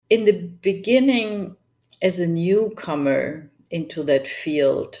In the beginning, as a newcomer into that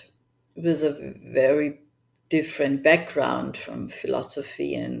field with a very different background from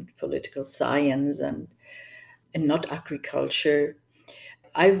philosophy and political science and not agriculture,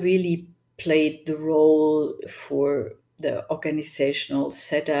 I really played the role for the organizational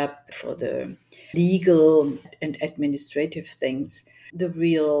setup, for the legal and administrative things, the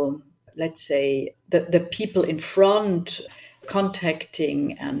real, let's say, the people in front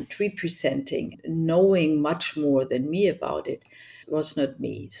contacting and representing, knowing much more than me about it was not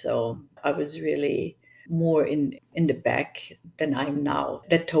me. So I was really more in the back than I'm now.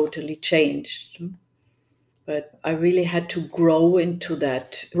 That totally changed. But I really had to grow into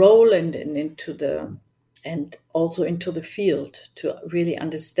that role and also into the field to really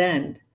understand